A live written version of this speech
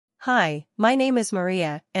Hi, my name is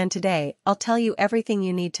Maria, and today I'll tell you everything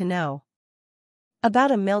you need to know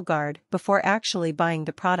about Amyl Guard before actually buying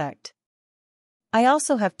the product. I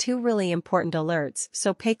also have two really important alerts,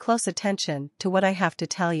 so pay close attention to what I have to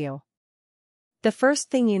tell you. The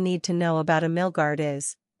first thing you need to know about Amyl Guard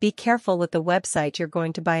is, be careful with the website you're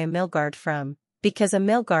going to buy Amyl Guard from, because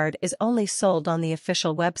Amyl Guard is only sold on the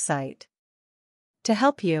official website. To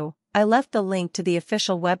help you, I left the link to the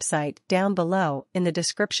official website down below in the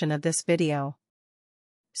description of this video.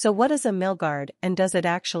 So what is Amyl Guard and does it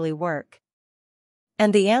actually work?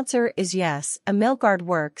 And the answer is yes, Amyl Guard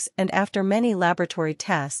works, and after many laboratory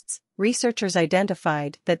tests, researchers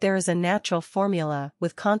identified that there is a natural formula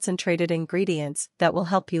with concentrated ingredients that will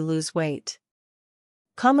help you lose weight.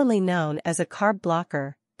 Commonly known as a carb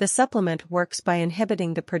blocker, the supplement works by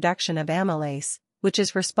inhibiting the production of amylase, which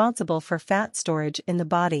is responsible for fat storage in the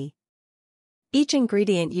body. Each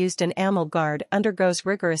ingredient used in Amyl Guard undergoes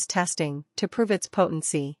rigorous testing to prove its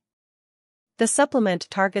potency. The supplement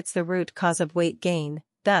targets the root cause of weight gain,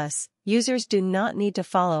 thus, users do not need to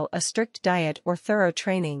follow a strict diet or thorough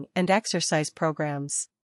training and exercise programs.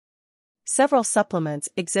 Several supplements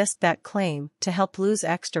exist that claim to help lose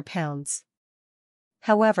extra pounds.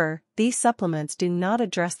 However, these supplements do not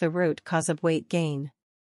address the root cause of weight gain.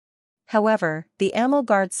 However, the Amyl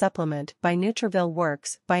Guard supplement by Nutraville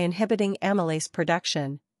works by inhibiting amylase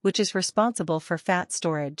production, which is responsible for fat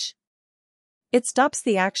storage. It stops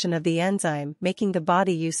the action of the enzyme, making the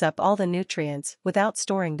body use up all the nutrients without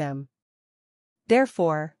storing them.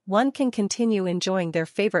 Therefore, one can continue enjoying their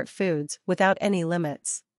favorite foods without any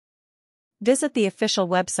limits. Visit the official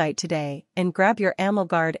website today and grab your Amyl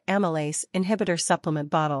Guard amylase inhibitor supplement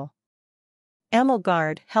bottle. Amyl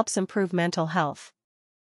Guard helps improve mental health.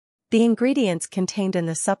 The ingredients contained in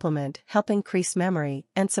the supplement help increase memory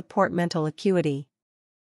and support mental acuity.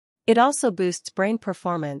 It also boosts brain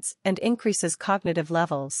performance and increases cognitive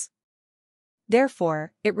levels.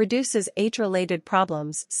 Therefore, it reduces age-related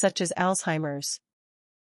problems such as Alzheimer's.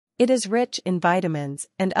 It is rich in vitamins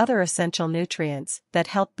and other essential nutrients that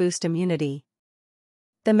help boost immunity.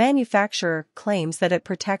 The manufacturer claims that it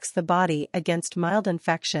protects the body against mild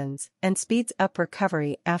infections and speeds up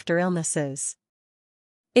recovery after illnesses.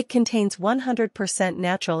 It contains 100%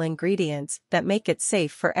 natural ingredients that make it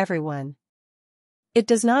safe for everyone. It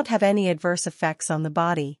does not have any adverse effects on the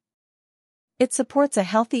body. It supports a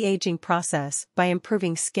healthy aging process by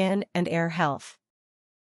improving skin and hair health.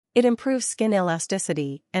 It improves skin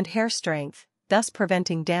elasticity and hair strength, thus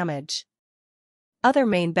preventing damage. Other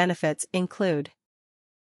main benefits include: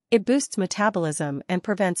 it boosts metabolism and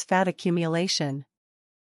prevents fat accumulation.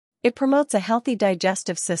 It promotes a healthy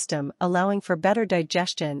digestive system, allowing for better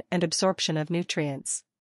digestion and absorption of nutrients.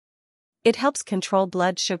 It helps control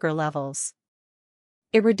blood sugar levels.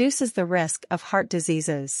 It reduces the risk of heart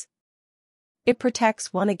diseases. It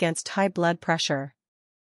protects one against high blood pressure.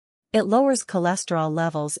 It lowers cholesterol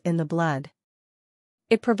levels in the blood.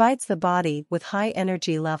 It provides the body with high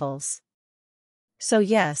energy levels. So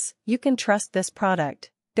yes, you can trust this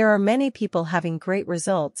product. There are many people having great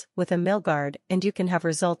results with Amyl Guard, and you can have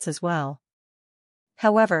results as well.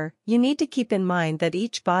 However, you need to keep in mind that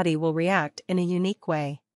each body will react in a unique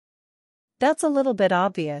way. That's a little bit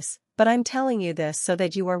obvious, but I'm telling you this so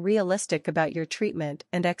that you are realistic about your treatment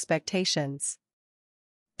and expectations.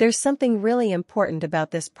 There's something really important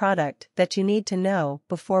about this product that you need to know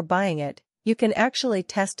before buying it. You can actually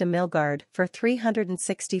test Amyl Guard for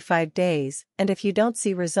 365 days, and if you don't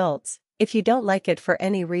see results, if you don't like it for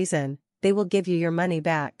any reason, they will give you your money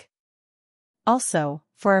back. Also,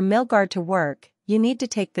 for Amyl Guard to work, you need to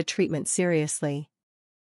take the treatment seriously.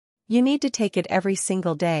 You need to take it every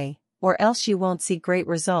single day, or else you won't see great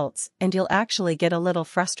results and you'll actually get a little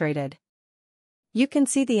frustrated. You can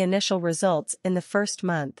see the initial results in the first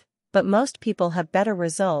month, but most people have better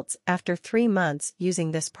results after 3 months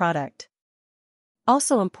using this product.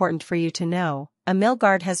 Also important for you to know, Amyl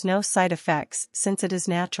Guard has no side effects since it is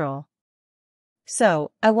natural.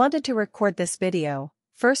 So, I wanted to record this video,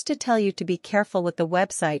 first to tell you to be careful with the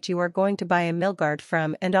website you are going to buy Amyl Guard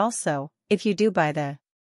from, and also, if you do buy the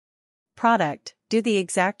product, do the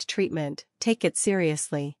exact treatment, take it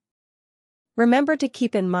seriously. Remember to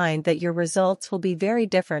keep in mind that your results will be very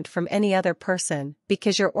different from any other person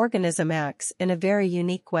because your organism acts in a very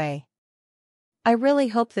unique way. I really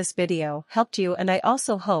hope this video helped you, and I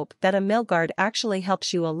also hope that Amyl Guard actually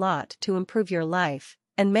helps you a lot to improve your life,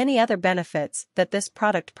 and many other benefits that this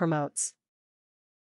product promotes.